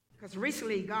because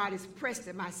recently God has pressed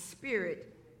in my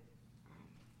spirit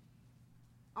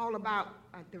all about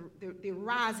the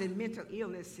rise in mental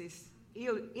illnesses,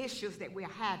 issues that we're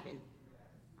having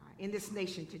in this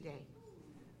nation today.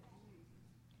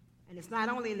 And it's not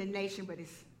only in the nation, but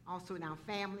it's also in our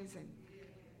families and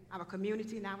our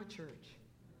community and our church.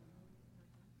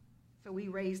 So we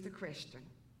raised the question,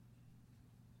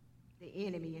 the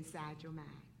enemy inside your mind.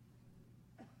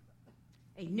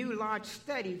 A new large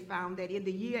study found that in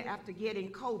the year after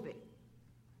getting COVID,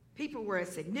 people were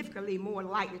significantly more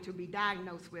likely to be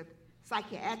diagnosed with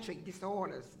psychiatric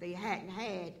disorders they hadn't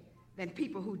had than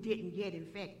people who didn't get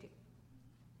infected.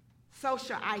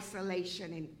 Social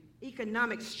isolation and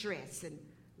economic stress and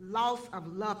loss of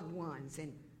loved ones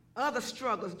and other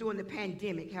struggles during the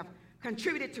pandemic have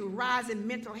contributed to rising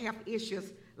mental health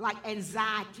issues like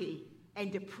anxiety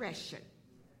and depression.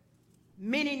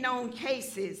 Many known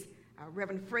cases,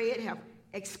 Reverend Fred, have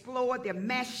explored the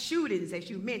mass shootings, as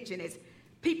you mentioned, as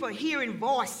people hearing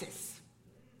voices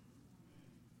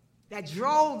that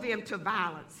drove them to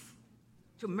violence,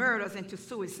 to murders, and to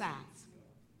suicides.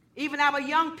 Even our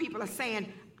young people are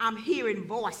saying, I'm hearing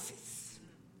voices.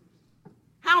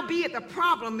 Howbeit, the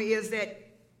problem is that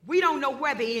we don't know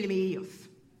where the enemy is.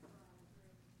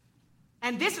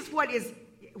 And this is what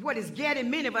is getting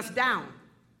many of us down.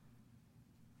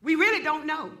 We really don't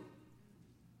know.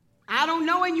 I don't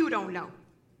know and you don't know.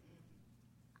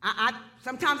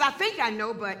 Sometimes I think I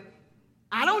know, but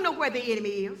I don't know where the enemy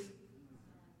is.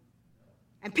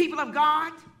 And people of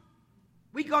God,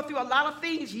 we go through a lot of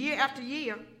things year after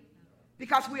year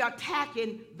because we are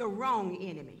attacking the wrong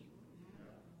enemy.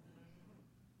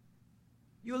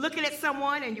 You're looking at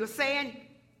someone and you're saying,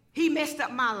 he messed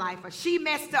up my life, or she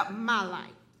messed up my life.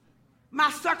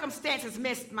 My circumstances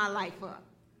messed my life up.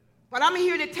 But I'm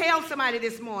here to tell somebody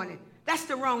this morning, that's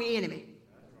the wrong enemy.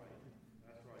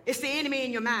 It's the enemy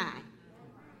in your mind.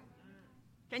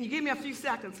 Can you give me a few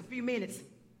seconds, a few minutes?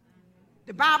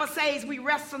 The Bible says we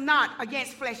wrestle not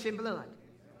against flesh and blood.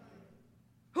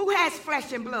 Who has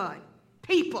flesh and blood?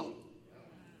 People.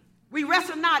 We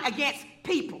wrestle not against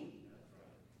people.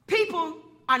 People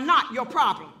are not your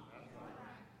problem.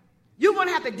 You're going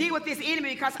to have to deal with this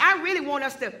enemy because I really want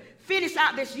us to finish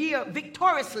out this year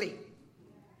victoriously.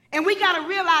 And we got to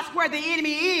realize where the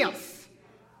enemy is.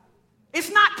 It's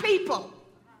not people.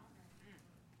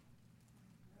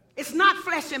 It's not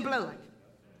flesh and blood.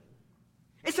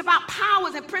 It's about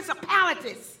powers and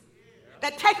principalities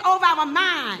that take over our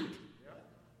mind.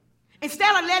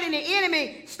 Instead of letting the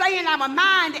enemy stay in our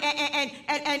mind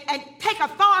and take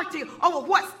authority over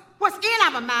what's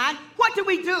in our mind, what do?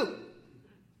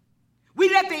 We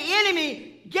let the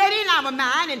enemy get in our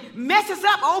mind and mess us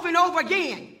up over and over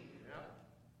again.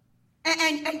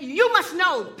 And you must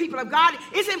know, people of God,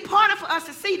 it's important for us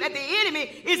to see that the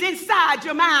enemy is inside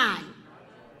your mind.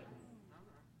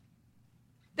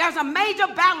 There's a major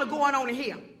battle going on in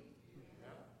here.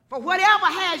 For whatever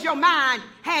has your mind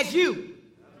has you.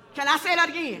 Can I say that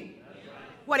again?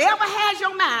 Whatever has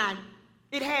your mind,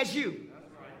 it has you.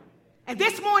 And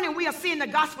this morning we are seeing the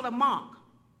Gospel of Mark,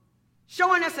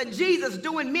 showing us a Jesus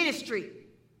doing ministry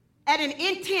at an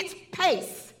intense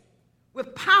pace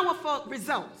with powerful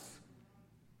results.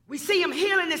 We see him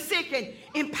healing the sick and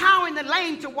empowering the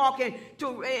lame to walk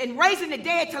and raising the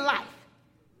dead to life.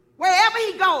 Wherever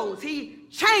he goes, he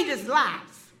changes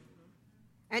lives.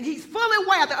 And he's fully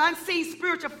aware of the unseen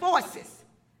spiritual forces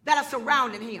that are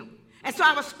surrounding him. And so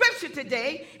our scripture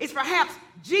today is perhaps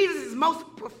Jesus' most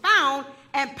profound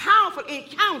and powerful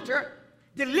encounter,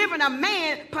 delivering a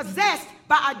man possessed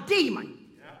by a demon.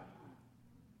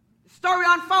 The story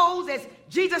unfolds as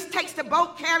Jesus takes the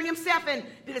boat carrying himself and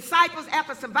the disciples,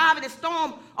 after surviving the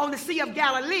storm on the Sea of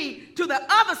Galilee, to the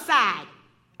other side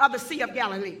of the Sea of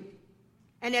Galilee.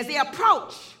 And as they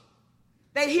approach,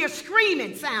 they hear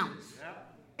screaming sounds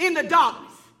in the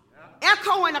darkness,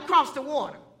 echoing across the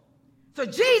water. So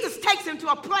Jesus takes them to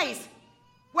a place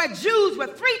where Jews were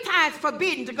 3 times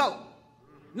forbidden to go.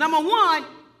 Number 1,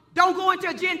 don't go into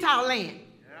a Gentile land.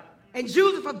 And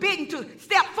Jews are forbidden to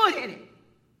step foot in it.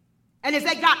 And as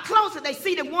they got closer, they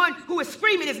see the one who is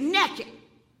screaming is naked,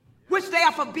 which they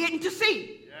are forbidden to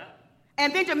see.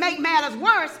 And then to make matters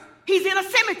worse, he's in a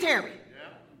cemetery.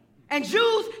 And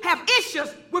Jews have issues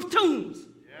with tombs.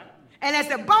 And as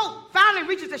the boat finally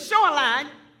reaches the shoreline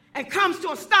and comes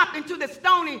to a stop into the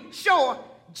stony shore,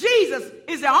 Jesus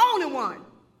is the only one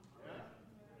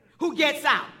who gets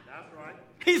out. That's right.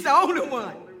 He's the only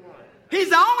one. He's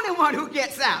the only one who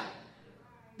gets out.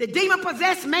 The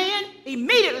demon-possessed man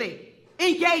immediately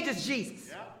engages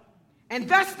Jesus. And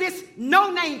thus this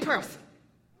no-name person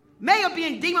may have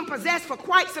been demon-possessed for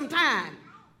quite some time.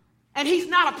 And he's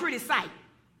not a pretty sight.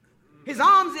 His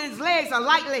arms and his legs are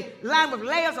lightly lined with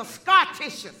layers of scar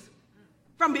tissues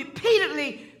from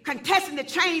repeatedly contesting the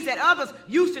chains that others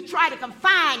used to try to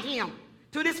confine him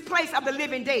to this place of the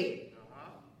living dead.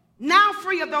 Now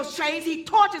free of those chains, he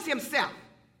tortures himself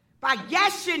by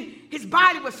gashing his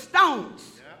body with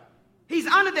stones. He's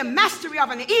under the mastery of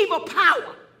an evil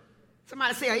power.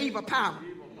 Somebody say an evil power.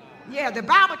 Yeah, the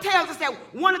Bible tells us that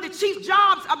one of the chief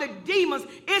jobs of the demons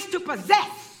is to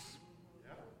possess.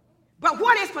 But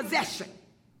what is possession?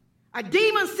 A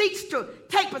demon seeks to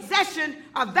take possession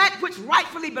of that which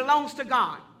rightfully belongs to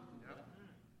God.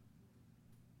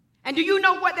 And do you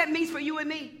know what that means for you and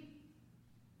me?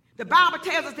 The Bible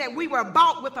tells us that we were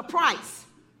bought with a price.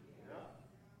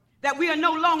 That we are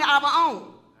no longer our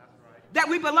own. That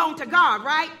we belong to God,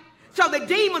 right? So the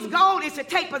demon's goal is to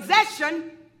take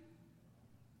possession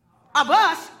of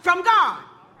us from God.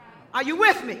 Are you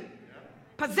with me?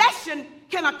 Possession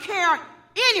can occur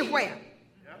anywhere.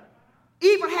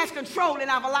 Evil has control in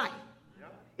our life.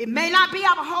 It may not be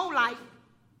our whole life.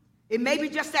 It may be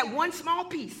just that one small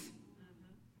piece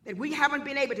that we haven't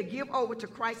been able to give over to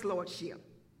Christ's lordship.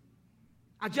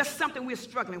 Or just something we're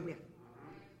struggling with.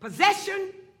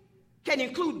 Possession can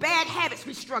include bad habits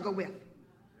we struggle with.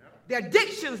 The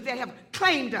addictions that have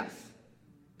claimed us.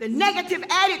 The negative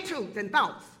attitudes and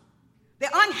thoughts. The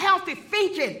unhealthy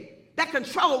thinking that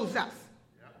controls us.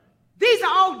 These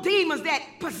are all demons that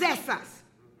possess us.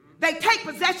 They take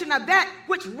possession of that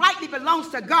which rightly belongs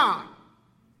to God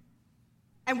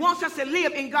and wants us to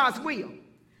live in God's will.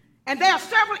 And there are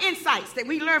several insights that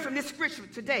we learn from this scripture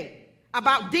today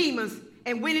about demons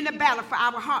and winning the battle for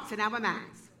our hearts and our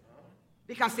minds.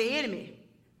 Because the enemy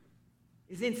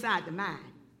is inside the mind.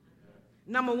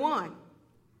 Number one,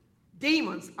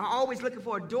 demons are always looking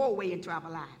for a doorway into our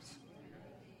lives.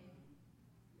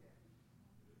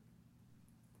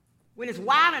 When it's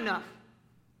wide enough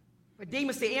for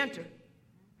demons to enter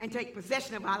and take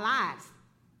possession of our lives,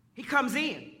 he comes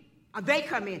in, or they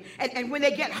come in. And when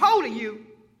they get hold of you,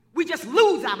 we just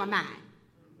lose our mind.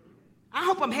 I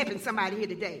hope I'm helping somebody here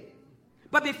today.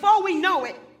 But before we know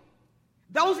it,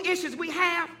 those issues we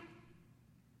have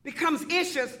becomes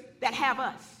issues that have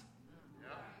us.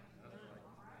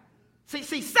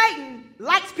 See, Satan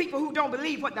likes people who don't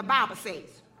believe what the Bible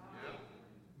says.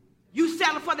 You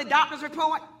settle for the doctor's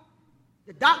report.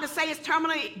 The doctor says it's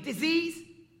terminal disease.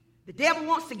 The devil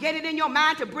wants to get it in your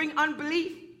mind to bring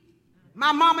unbelief.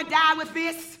 My mama died with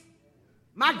this.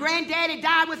 My granddaddy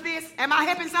died with this. Am I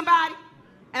helping somebody?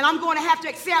 And I'm going to have to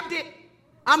accept it.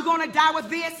 I'm going to die with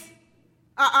this.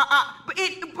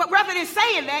 But rather than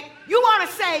saying that, you ought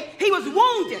to say he was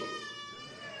wounded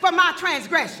for my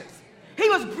transgressions. He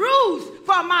was bruised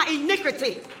for my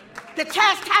iniquities. The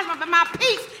chastisement of my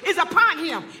peace is upon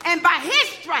him. And by his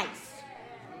stripes,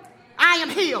 I am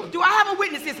healed. Do I have a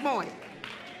witness this morning?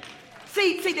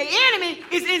 See, the enemy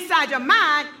is inside your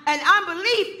mind, and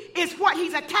unbelief is what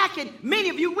he's attacking many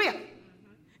of you with.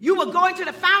 You will go into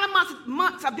the final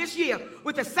months of this year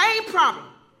with the same problem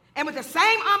and with the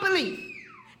same unbelief,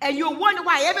 and you'll wonder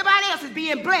why everybody else is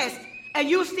being blessed and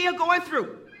you're still going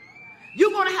through.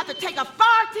 You're going to have to take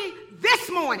authority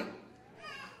this morning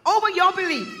over your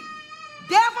belief.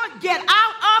 Devil, get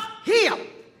out of here.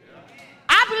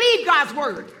 I believe God's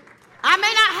word. I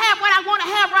may not have what I want to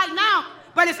have right now,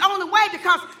 but it's on the way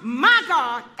because my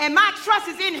God and my trust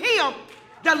is in him,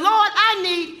 the Lord I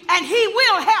need, and he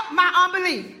will help my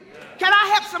unbelief. Can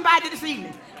I help somebody this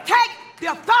evening? Take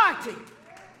the authority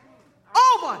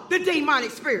over the demonic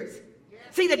spirits.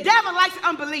 See, the devil likes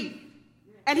unbelief,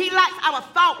 and he likes our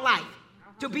thought life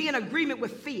to be in agreement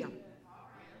with fear.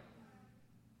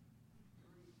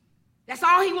 That's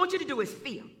all he wants you to do is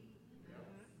fear.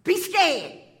 Be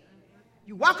scared.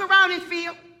 You walk around in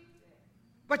fear,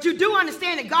 but you do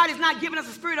understand that God is not giving us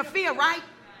a spirit of fear, right?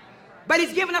 But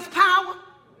he's given us power.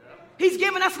 He's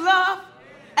given us love,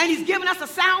 and he's given us a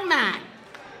sound mind.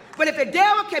 But if the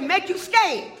devil can make you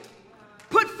scared,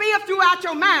 put fear throughout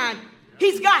your mind,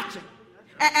 he's got you.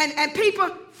 And people,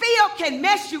 fear can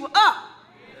mess you up.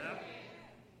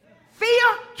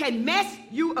 Fear can mess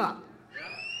you up.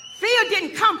 Fear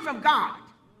didn't come from God.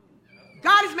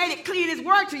 God has made it clear in his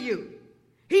word to you.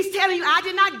 He's telling you, I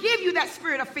did not give you that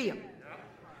spirit of fear.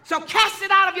 So cast it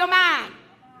out of your mind.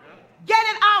 Get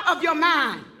it out of your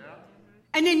mind.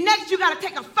 And then next you got to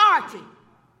take authority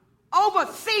over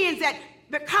sins that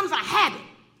becomes a habit.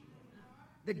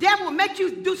 The devil will make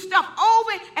you do stuff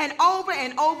over and over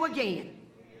and over again.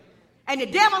 And the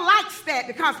devil likes that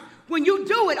because when you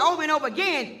do it over and over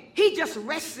again, he just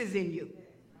rests in you.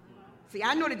 See,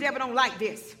 I know the devil don't like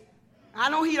this. I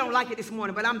know he don't like it this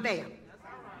morning, but I'm there.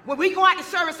 When we go out to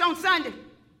service on Sunday,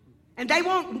 and they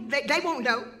won't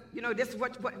know, this is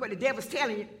what the devil's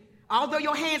telling you. Although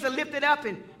your hands are lifted up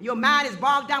and your mind is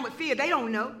bogged down with fear, they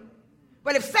don't know.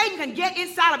 But if Satan can get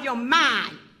inside of your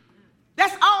mind,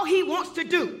 that's all he wants to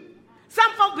do.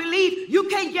 Some folk believe you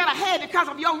can't get ahead because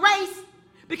of your race,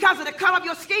 because of the color of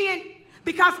your skin,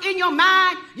 because in your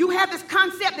mind you have this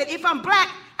concept that if I'm black,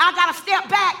 I got to step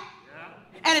back.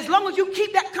 And as long as you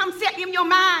keep that concept in your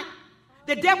mind,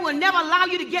 the devil will never allow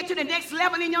you to get to the next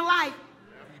level in your life.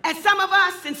 And some of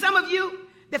us and some of you,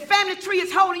 the family tree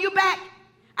is holding you back.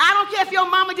 I don't care if your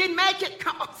mama didn't make it.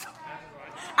 Come on.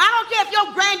 I don't care if your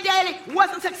granddaddy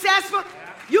wasn't successful.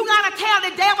 You got to tell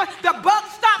the devil the buck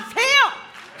stops here.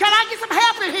 Can I get some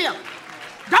help in here?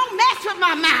 Don't mess with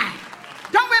my mind.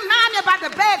 Don't remind me about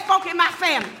the bad folk in my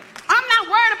family. I'm not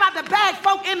worried about the bad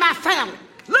folk in my family.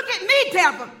 Look at me,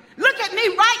 devil. Look at me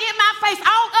right in my face,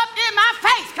 all up in my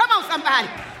face. Come on, somebody.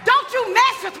 Don't you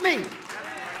mess with me.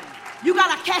 You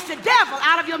got to cast the devil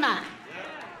out of your mind.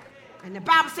 And the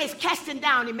Bible says casting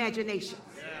down imagination.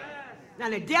 Now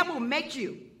the devil will make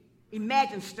you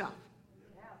imagine stuff.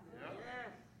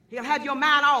 He'll have your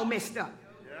mind all messed up.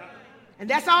 And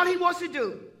that's all he wants to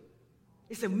do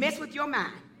is to mess with your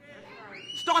mind.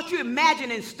 Start you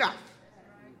imagining stuff.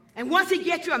 And once he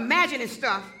gets you imagining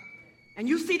stuff, and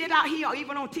you see that out here or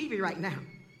even on TV right now,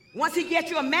 once he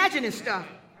gets you imagining stuff,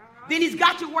 then he's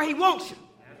got you where he wants you.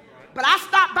 But I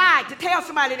stopped by to tell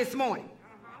somebody this morning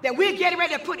that we're getting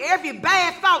ready to put every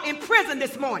bad thought in prison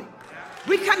this morning.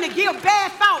 We come to give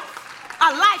bad thoughts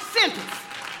a life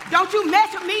sentence. Don't you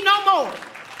mess with me no more.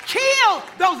 Kill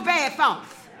those bad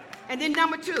thoughts. And then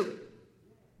number 2,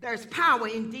 there's power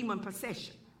in demon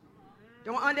possession.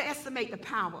 Don't underestimate the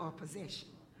power of possession.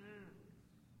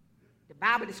 The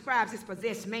Bible describes this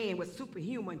possessed man with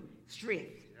superhuman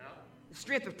strength. The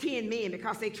strength of 10 men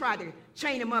because they tried to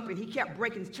chain him up and he kept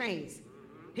breaking chains.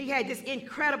 He had this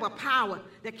incredible power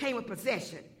that came with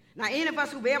possession. Now, any of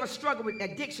us who've ever struggled with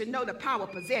addiction know the power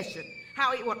of possession,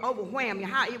 how it will overwhelm you,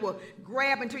 how it will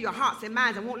grab into your hearts and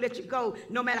minds and won't let you go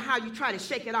no matter how you try to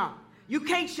shake it off. You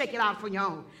can't shake it out on your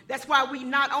own. That's why we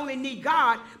not only need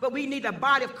God, but we need the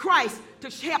body of Christ to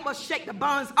help us shake the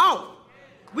bonds off.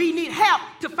 We need help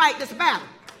to fight this battle.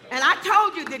 And I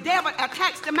told you the devil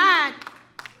attacks the mind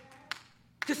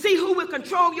to see who will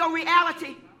control your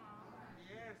reality.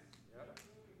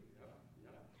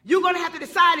 You're going to have to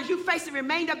decide as you face the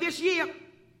remainder of this year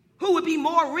who will be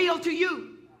more real to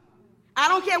you. I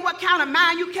don't care what kind of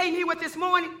mind you came here with this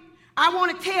morning. I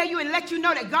want to tell you and let you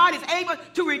know that God is able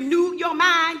to renew your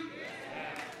mind.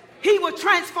 He will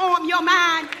transform your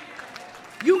mind.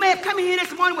 You may have come in here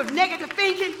this morning with negative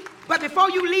thinking, but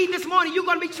before you leave this morning, you're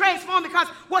going to be transformed because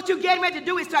what you're getting ready to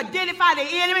do is to identify the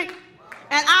enemy.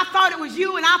 And I thought it was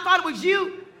you, and I thought it was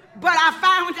you, but I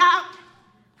found out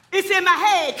it's in my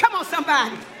head. Come on,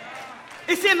 somebody.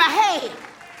 It's in my head.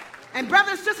 And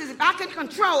brothers and sisters, if I can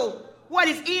control what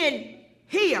is in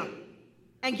here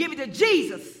and give it to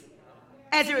Jesus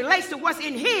as it relates to what's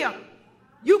in here,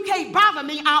 you can't bother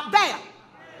me out there.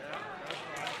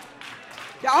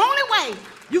 The only way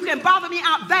you can bother me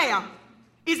out there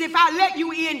is if I let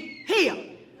you in here.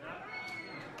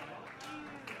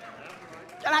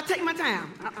 And I take my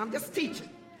time. I'm just teaching.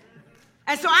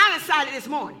 And so I decided this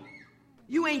morning,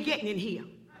 you ain't getting in here.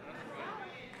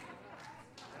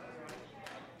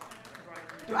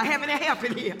 Do I have any help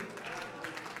in here?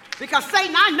 Because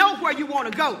Satan, I know where you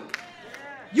want to go.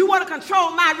 You want to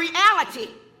control my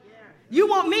reality. You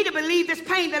want me to believe this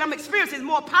pain that I'm experiencing is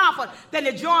more powerful than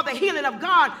the joy of the healing of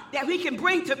God that he can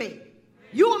bring to me.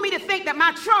 You want me to think that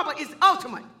my trouble is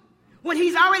ultimate when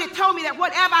he's already told me that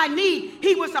whatever I need,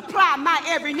 he will supply my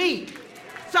every need.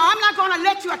 So I'm not going to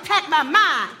let you attack my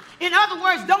mind. In other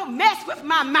words, don't mess with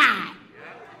my mind.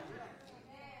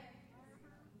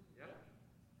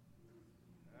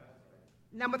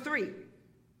 Number 3,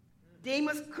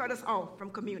 demons cut us off from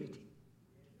community.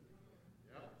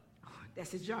 Oh,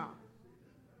 that's his job.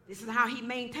 This is how he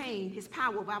maintained his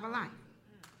power over our life,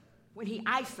 when he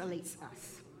isolates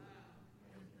us.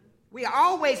 We are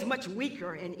always much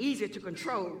weaker and easier to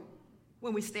control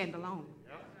when we stand alone.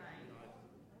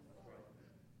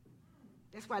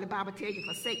 That's why the Bible tells you,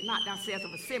 forsake not thyself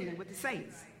of assembling with the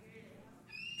saints.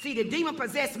 See, the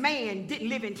demon-possessed man didn't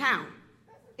live in town.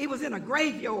 It was in a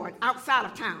graveyard outside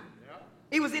of town.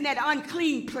 It was in that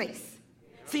unclean place.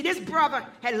 See, this brother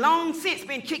had long since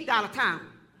been kicked out of town,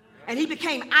 and he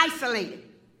became isolated.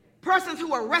 Persons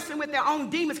who are wrestling with their own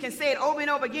demons can say it over and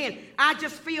over again, I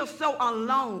just feel so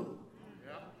alone.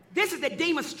 This is the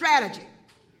demon strategy,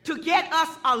 to get us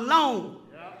alone.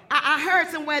 I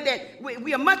heard somewhere that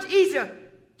we are much easier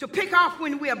to pick off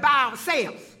when we are by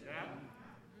ourselves.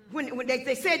 When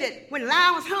they said that when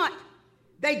lions hunt,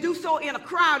 they do so in a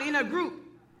crowd, in a group.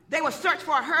 They will search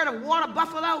for a herd of water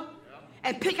buffalo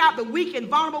and pick out the weak and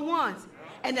vulnerable ones.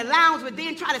 And the lions would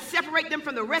then try to separate them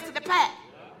from the rest of the pack.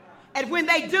 And when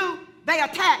they do, they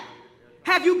attack.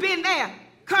 Have you been there?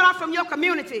 Cut off from your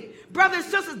community. Brothers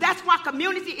and sisters, that's why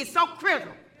community is so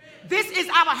critical. This is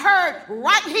our herd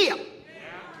right here.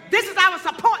 This is our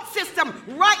support system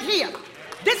right here.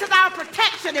 This is our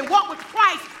protection and walk with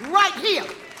Christ right here.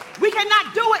 We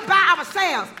cannot do it by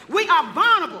ourselves. We are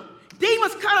vulnerable.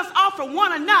 Demons cut us off from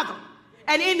one another.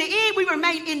 And in the end, we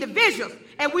remain individuals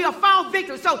and we'll fall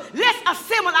victim. So let's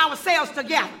assemble ourselves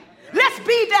together. Let's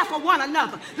be there for one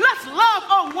another. Let's love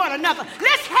on one another.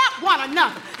 Let's help one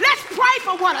another. Let's pray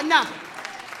for one another.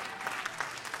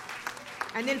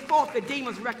 And then fourth, the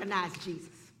demons recognize Jesus.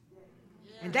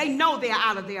 And they know they're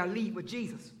out of their league with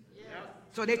Jesus.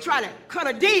 So they try to cut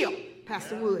a deal,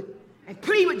 Pastor Wood, and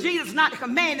plead with Jesus not to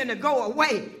command them to go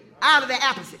away out of their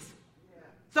apathies.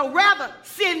 So rather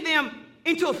send them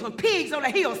into some pigs on the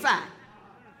hillside.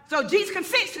 So Jesus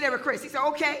consents to their request. He said,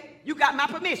 okay, you got my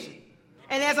permission.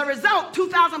 And as a result,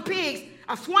 2,000 pigs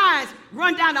or swines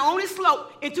run down the only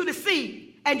slope into the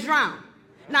sea and drown.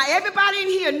 Now, everybody in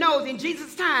here knows in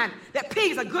Jesus' time that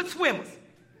pigs are good swimmers.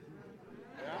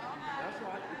 Yeah, that's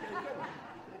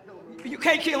right. You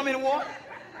can't kill them in the water.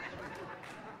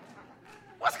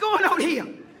 What's going on here?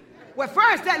 Well,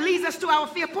 first, that leads us to our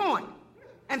fifth point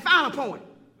and final point.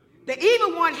 The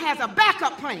evil one has a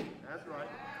backup plan. That's right.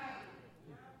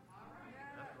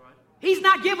 He's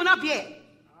not giving up yet.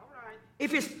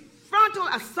 If his frontal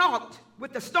assault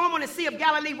with the storm on the Sea of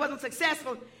Galilee wasn't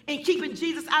successful in keeping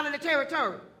Jesus out of the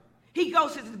territory, he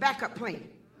goes to his backup plan.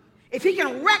 If he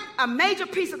can wreck a major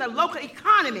piece of the local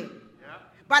economy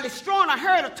by destroying a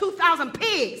herd of 2,000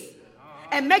 pigs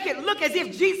and make it look as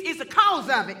if Jesus is the cause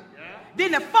of it,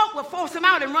 then the folk will force him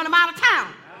out and run him out of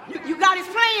town. You got his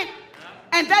plan?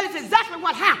 And that is exactly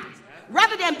what happens.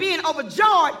 Rather than being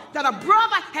overjoyed that a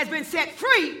brother has been set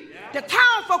free, the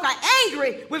town folk are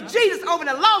angry with Jesus over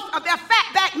the loss of their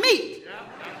fatback meat.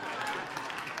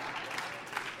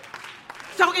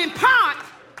 So in part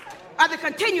of the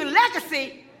continued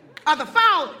legacy of the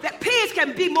fall, that pigs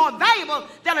can be more valuable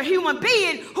than a human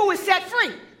being who is set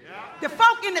free. The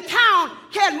folk in the town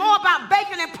cared more about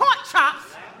bacon and pork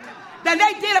chops than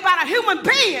they did about a human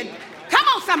being. Come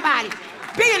on, somebody.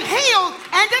 Being healed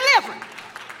and delivered.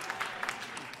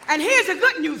 And here's the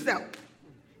good news, though.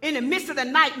 In the midst of the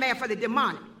nightmare for the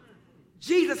demonic,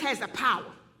 Jesus has the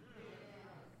power.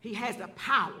 He has the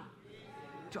power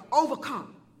to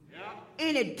overcome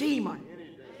any demon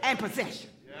and possession.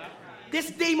 This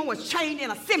demon was chained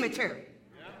in a cemetery,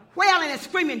 wailing and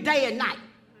screaming day and night.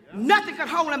 Nothing could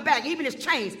hold him back, even his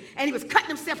chains, and he was cutting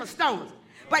himself with stones.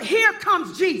 But here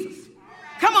comes Jesus.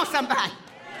 Come on, somebody.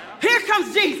 Here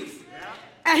comes Jesus.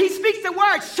 And he speaks the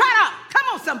word, shut up. Come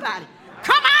on, somebody.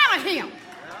 Come out of him.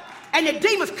 And the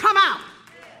demons come out.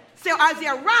 So as they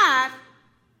arrived,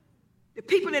 the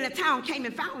people in the town came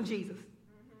and found Jesus.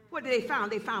 What did they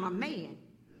find? They found a man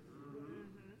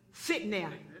sitting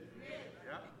there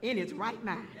in his right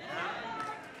mind.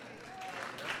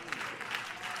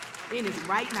 In his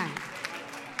right mind.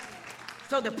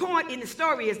 So the point in the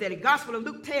story is that the Gospel of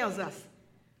Luke tells us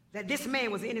that this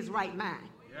man was in his right mind.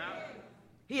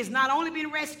 He has not only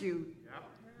been rescued,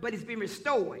 but he's been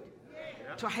restored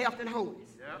to health and wholeness.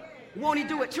 Won't he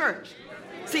do it, church?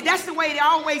 See, that's the way it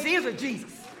always is with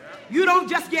Jesus. You don't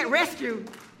just get rescued.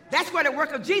 That's where the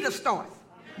work of Jesus starts.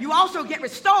 You also get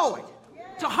restored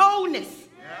to wholeness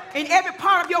in every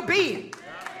part of your being.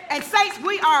 And saints,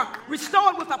 we are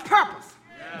restored with a purpose.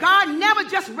 God never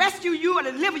just rescues you or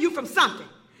deliver you from something.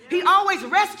 He always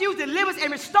rescues, delivers,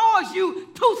 and restores you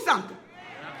to something.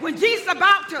 When Jesus is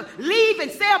about to leave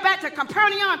and sail back to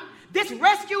Capernaum, this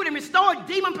rescued and restored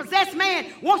demon-possessed man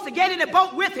wants to get in the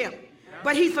boat with him.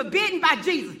 But he's forbidden by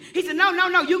Jesus. He said, no,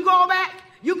 you go back.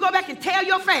 You go back and tell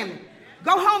your family.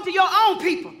 Go home to your own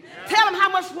people. Tell them how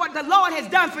much what the Lord has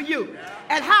done for you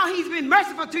and how he's been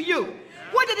merciful to you.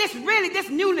 What did this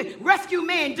newly rescued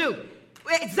man do?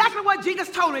 Exactly what Jesus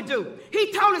told him to do.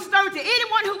 He told the story to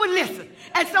anyone who would listen.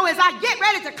 And so as I get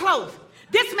ready to close,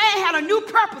 this man had a new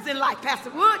purpose in life, Pastor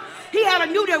Wood. He had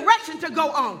a new direction to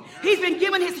go on. He's been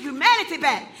given his humanity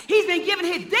back. He's been given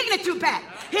his dignity back,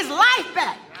 his life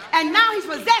back. And now he's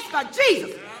possessed by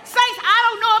Jesus. Saints, I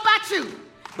don't know about you,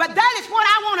 but that is what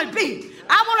I want to be.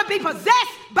 I want to be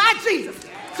possessed by Jesus.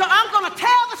 So I'm going to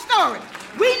tell the story.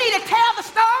 We need to tell the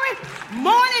story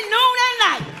morning, noon, and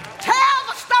night. Tell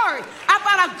the story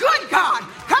about a good God.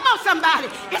 Come on, somebody.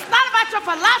 It's not about your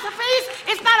philosophies.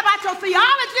 It's not about your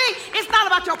theology. It's not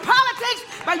about your politics.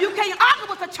 But you can't argue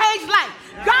with a changed life.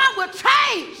 God will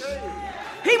change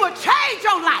He will change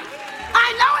your life.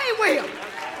 I know he will.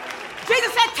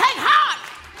 Jesus said, take heart.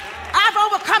 I've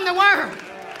overcome the world.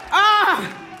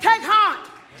 Take heart.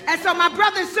 And so my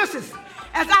brothers and sisters,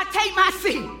 as I take my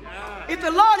seat, if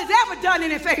the Lord has ever done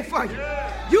anything for you,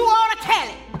 you ought to tell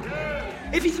it.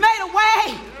 If he's made a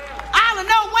way out of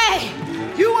no way,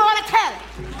 you ought to tell it.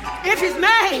 If he's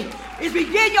made, is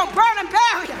begin your burden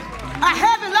barrier, a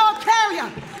heavy load carrier,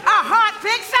 a heart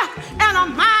fixer, and a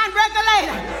mind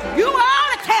regulator. You ought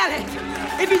to tell it.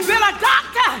 If he's been a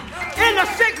doctor in the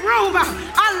sick room,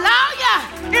 a lawyer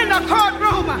in the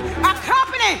courtroom, a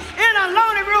company in a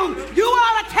lonely room, you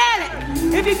ought to tell it.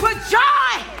 If he put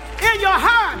joy in your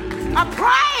heart, a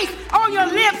praise on your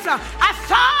lips, a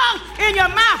song in your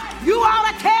mouth, you ought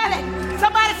to tell it.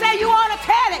 Somebody say you ought to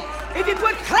tell it. If you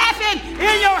put clapping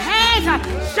in your hands,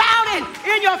 shouting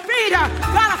in your feet,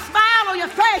 got a smile on your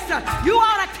face, you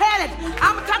ought to tell it.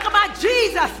 I'm talking about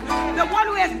Jesus, the one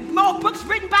who has more books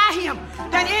written by him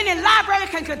than any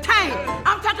library can contain.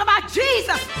 I'm talking about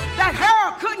Jesus that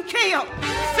hell couldn't kill,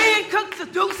 sin couldn't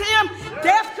seduce him,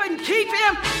 death couldn't keep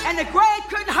him, and the grave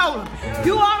couldn't hold him.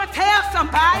 You ought to tell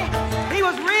somebody. He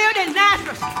was reared in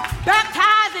Nazareth,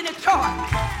 baptized in the Jordan,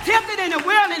 tempted in the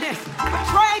wilderness,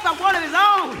 betrayed by one of his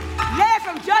own, led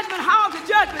from judgment hall to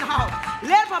judgment hall,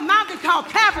 led from a mountain called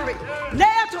Calvary,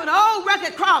 nailed to an old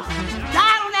rugged cross,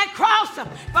 died on that cross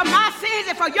for my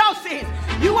sins and for your sins.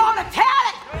 You ought to tell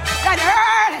it that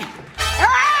early,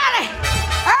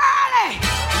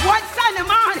 one Sunday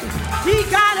morning, he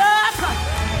got up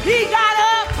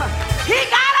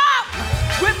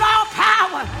with all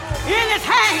power in his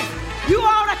hand. You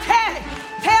ought to tell it.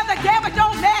 Tell the devil,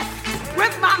 don't mess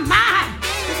with my mind,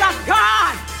 because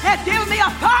God has given me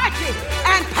authority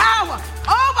and power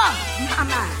over my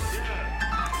mind.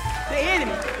 The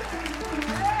enemy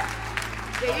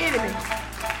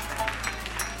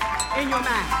in your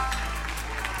mind.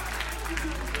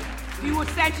 You will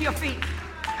stand to your feet.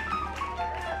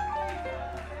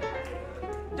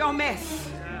 Don't mess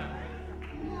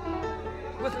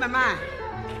with my mind.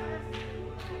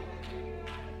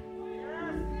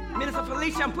 Minister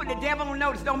Felicia, I'm putting the devil on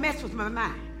notice. Don't mess with my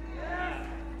mind.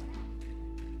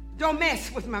 Don't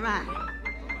mess with my mind.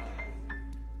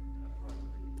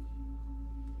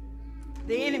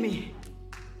 The enemy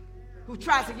who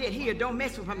tries to get here, don't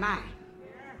mess with my mind.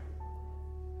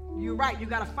 You're right, you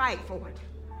got to fight for it.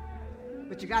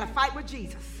 But you got to fight with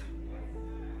Jesus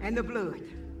and the blood.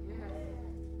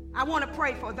 I want to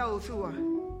pray for those who are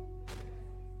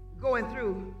going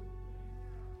through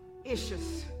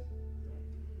issues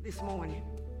this morning.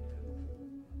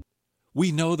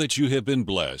 We know that you have been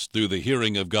blessed through the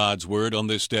hearing of God's Word on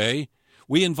this day.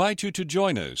 We invite you to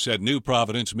join us at New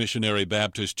Providence Missionary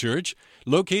Baptist Church,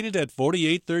 located at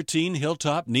 4813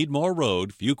 Hilltop Needmore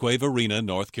Road, Fuquay-Varina,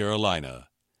 North Carolina.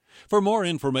 For more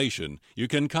information, you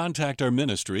can contact our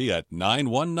ministry at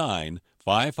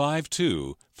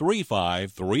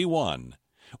 919-552-3531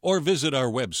 or visit our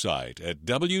website at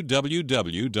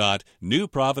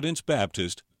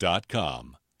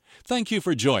www.newprovidencebaptist.com. Thank you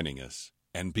for joining us,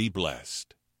 and be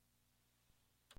blessed.